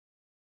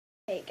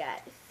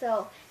guys,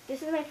 so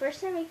this is my first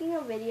time making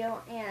a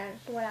video, and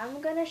what I'm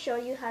going to show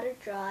you how to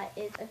draw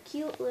is a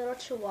cute little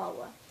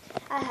chihuahua.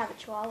 I have a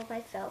chihuahua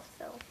myself,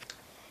 so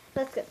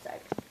let's get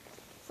started.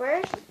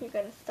 First, you're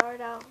going to start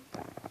out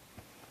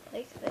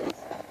like this.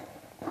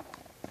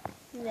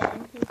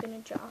 Then you're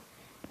going to draw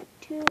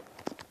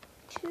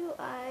two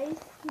eyes,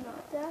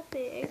 not that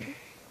big,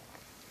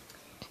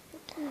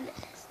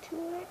 next to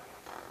it.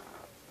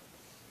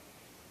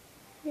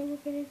 Then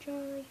we're going to draw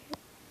like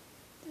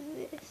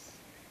this.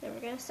 Then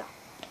we're going to stop.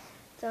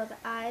 So the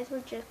eyes,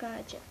 we're just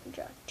going to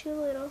draw two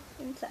little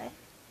inside.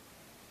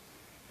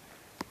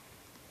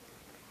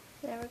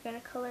 Then we're going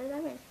to color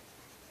them in.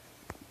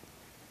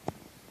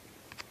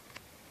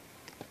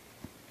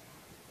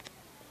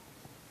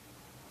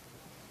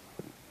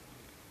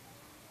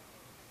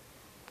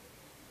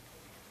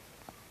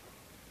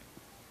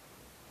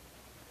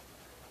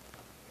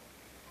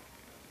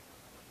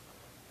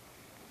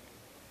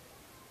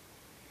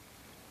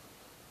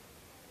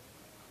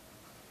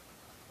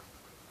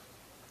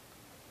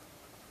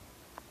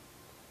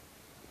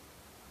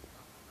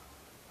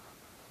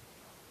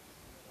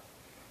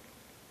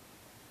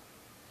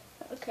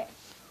 Okay,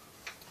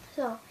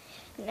 so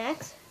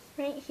next,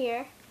 right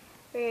here,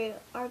 we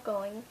are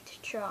going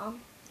to draw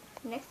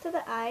next to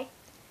the eye.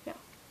 No,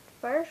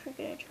 first we're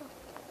going to draw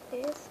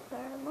this for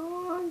our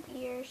long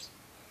ears,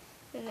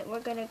 and then we're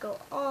going to go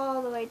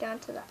all the way down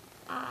to the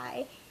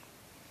eye.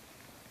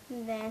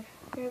 And then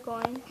we're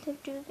going to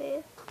do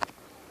this,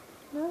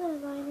 another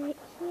line right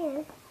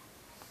here,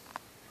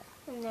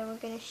 and then we're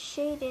going to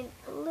shade in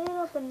a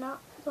little, but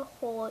not the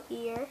whole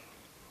ear,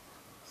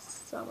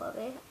 some of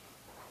it.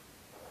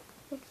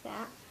 Like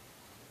that.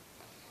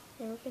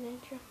 Then we're going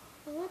to draw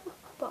a little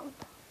bump.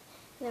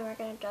 And then we're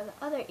going to draw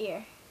the other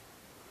ear.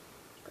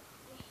 Go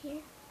right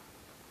here.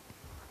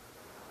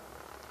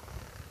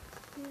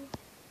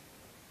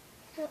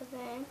 So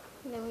then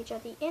we draw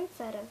the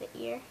inside of the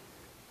ear.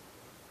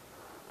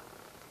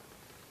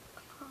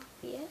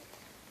 Copy it.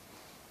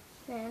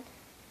 Then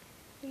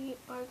we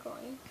are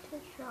going to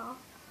draw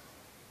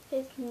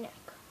his neck.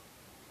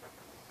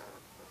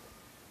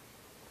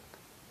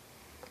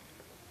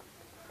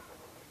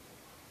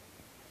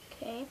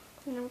 Okay,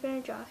 and then we're going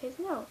to draw his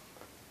nose.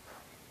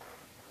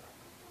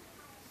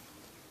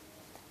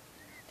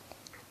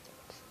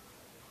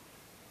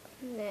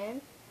 And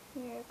then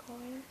we are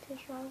going to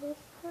draw this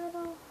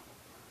little,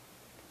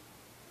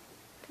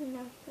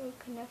 we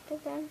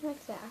connected them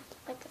like that,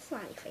 like a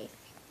smiley face.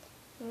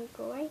 And we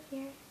go right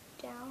here,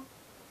 down,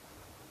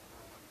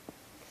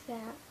 like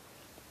that.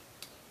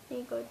 Then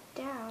you go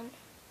down,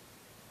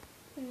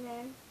 and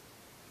then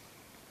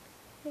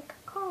make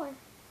a collar.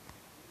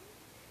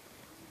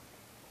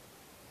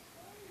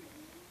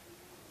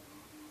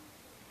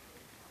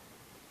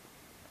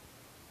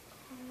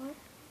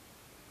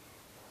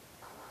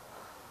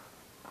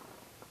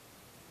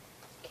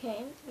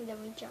 Okay, and then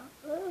we draw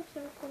a little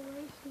circle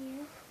right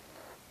here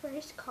for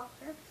his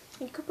collar.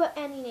 You could put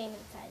any name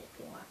inside if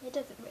you want. It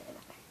doesn't really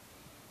matter.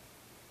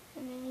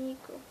 And then you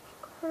go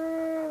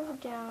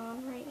curve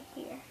down right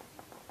here.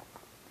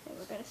 And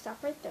we're going to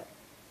stop right there.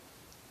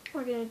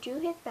 We're going to do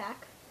his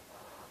back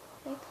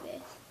like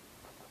this.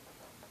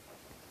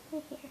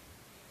 Right here.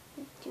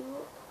 And do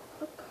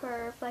a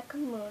curve like a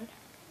moon.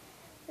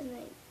 And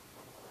then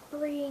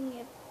bring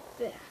it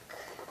back.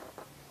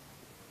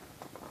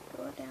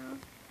 Go down.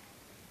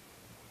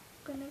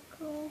 Gonna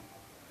go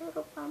a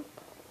little bump,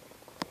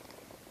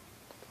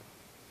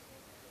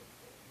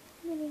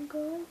 and then go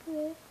like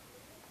this.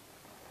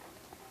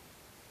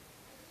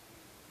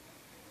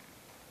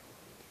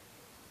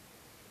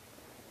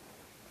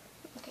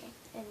 Okay,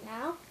 and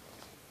now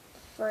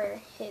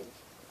for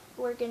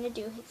we're gonna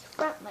do his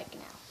front leg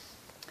now.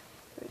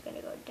 We're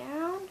gonna go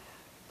down,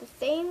 the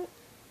same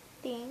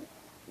thing,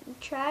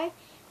 and try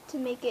to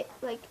make it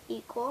like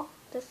equal,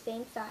 the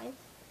same size.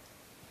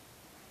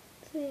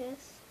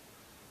 This.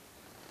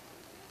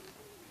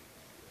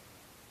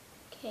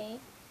 Okay,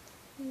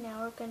 now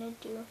we're going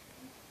to do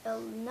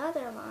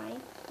another line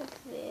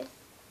like this,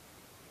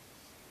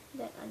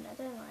 then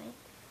another line,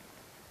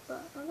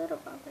 but a little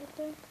bump right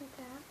there, like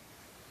that.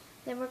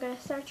 Then we're going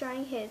to start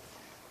drawing his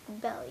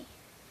belly.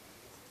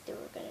 So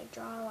we're going to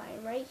draw a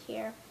line right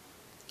here,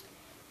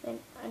 then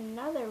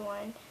another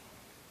one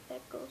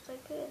that goes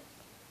like this.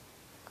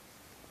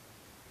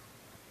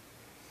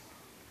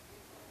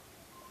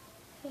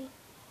 Okay,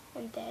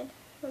 and then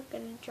we're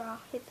going to draw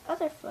his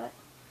other foot.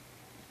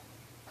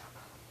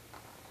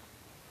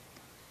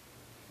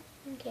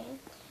 Okay,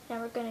 now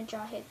we're going to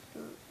draw his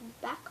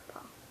back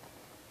paw.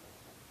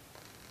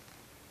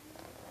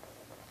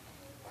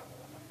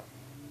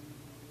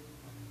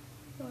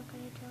 We're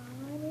going to draw a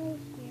line right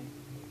here.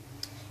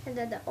 And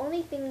then the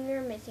only thing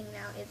we're missing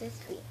now is his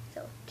feet.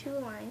 So 2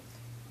 lines.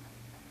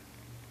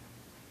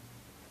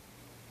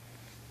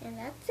 And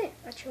that's it,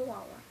 a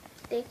chihuahua.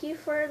 Thank you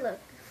for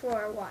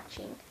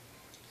watching.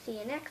 See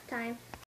you next time.